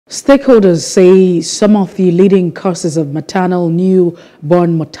Stakeholders say some of the leading causes of maternal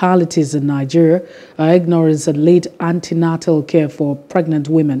newborn mortalities in Nigeria are ignorance and late antenatal care for pregnant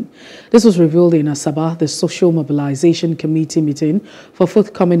women. This was revealed in Asaba, the Social Mobilization Committee meeting for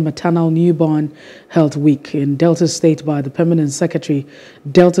forthcoming Maternal Newborn Health Week in Delta State by the Permanent Secretary,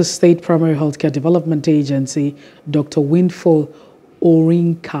 Delta State Primary Healthcare Development Agency, Dr. Winful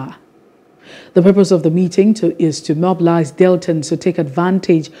Orinka. The purpose of the meeting is to mobilize Deltans to take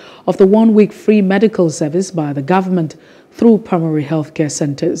advantage of the one-week free medical service by the government through primary healthcare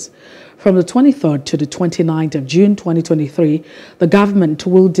centers. From the 23rd to the 29th of June 2023, the government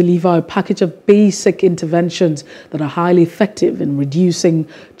will deliver a package of basic interventions that are highly effective in reducing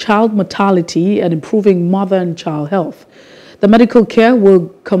child mortality and improving mother and child health. The medical care will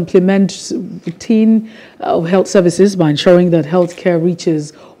complement routine health services by ensuring that healthcare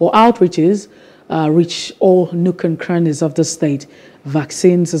outreaches reach all nook and crannies of the state.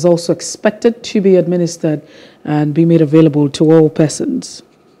 Vaccines is also expected to be administered and be made available to all persons.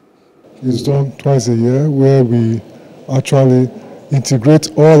 It's done twice a year where we actually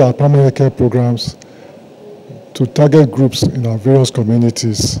integrate all our primary care programs to target groups in our various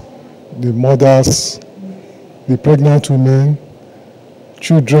communities, the mothers, the pregnant women,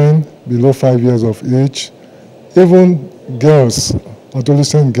 children below 5 years of age, even girls,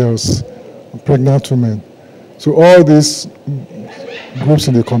 adolescent girls, pregnant women. So all these groups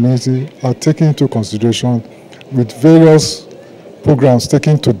in the community are taken into consideration with various programs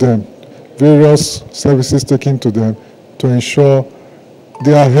taken to them, various services taken to them to ensure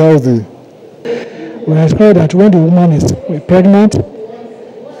they are healthy. We ensure that when the woman is pregnant,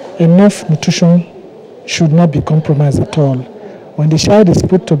 enough nutrition should not be compromised at all. When the child is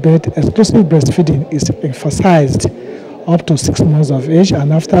put to bed, exclusive breastfeeding is emphasized up to 6 months of age,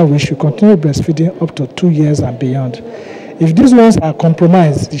 and after which you continue breastfeeding up to 2 years and beyond. If these ones are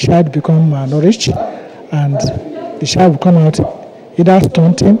compromised, the child becomes malnourished and the child will come out either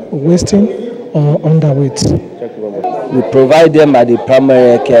stunting, wasting, or underweight. We provide them at the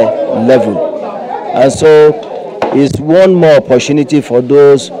primary care level, and so it's one more opportunity for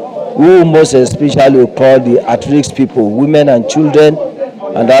those who most especially call the at-risk people, women and children,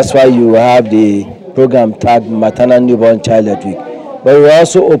 and that's why you have the program tagged Maternal Newborn Child Health Week. But we're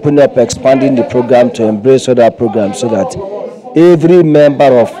also opening up, expanding the program to embrace other programs so that every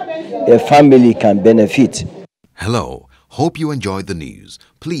member of a family can benefit. Hello, hope you enjoyed the news.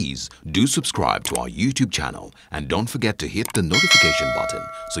 Please do subscribe to our YouTube channel and don't forget to hit the notification button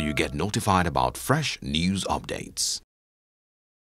so you get notified about fresh news updates.